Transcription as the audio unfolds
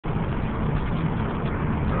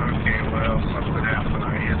something happened.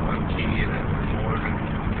 I hit one key and it recorded.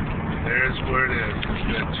 There's where it is. It's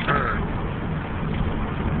going to turn.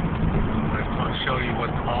 I'll show you what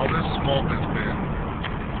all this smoke has been.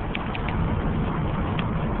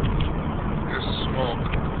 This smoke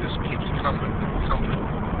just keeps coming and coming.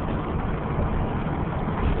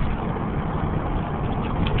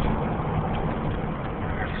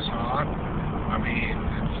 I mean,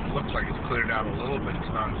 it looks like it's cleared out a little bit. It's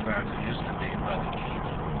not as bad as it used to be, but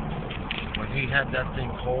when he had that thing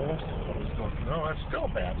cold, I was going, no, that's still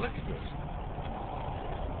bad. Look at this.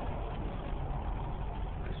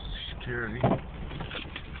 This is security.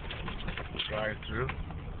 Drive through.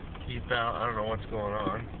 Keep out. I don't know what's going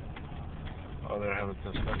on. Oh, they're having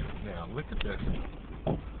discussion now. Look at this.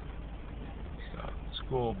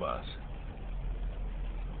 School bus.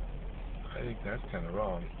 I think that's kind of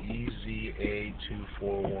wrong.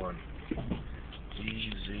 EZA241.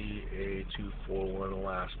 EZA241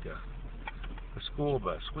 Alaska. The school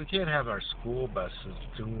bus. We can't have our school buses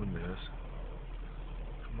doing this.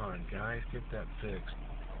 Come on, guys, get that fixed.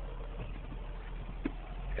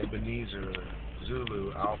 Ebenezer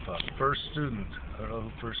Zulu Alpha. First student. I don't know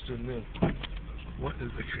who first student is. What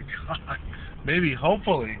is it? God. Maybe,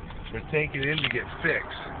 hopefully, they're taking it in to get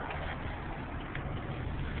fixed.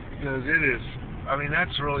 Because it is, I mean,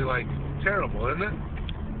 that's really, like, terrible, isn't it?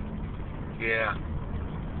 Yeah.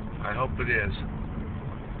 I hope it is.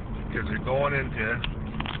 Because they're going into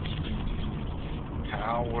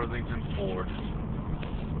Cal Worthington Ford.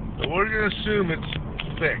 So we're going to assume it's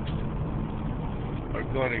fixed. Or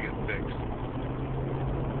going to get fixed.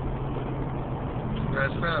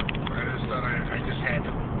 That's not, I just thought I just had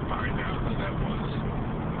to find out who that was.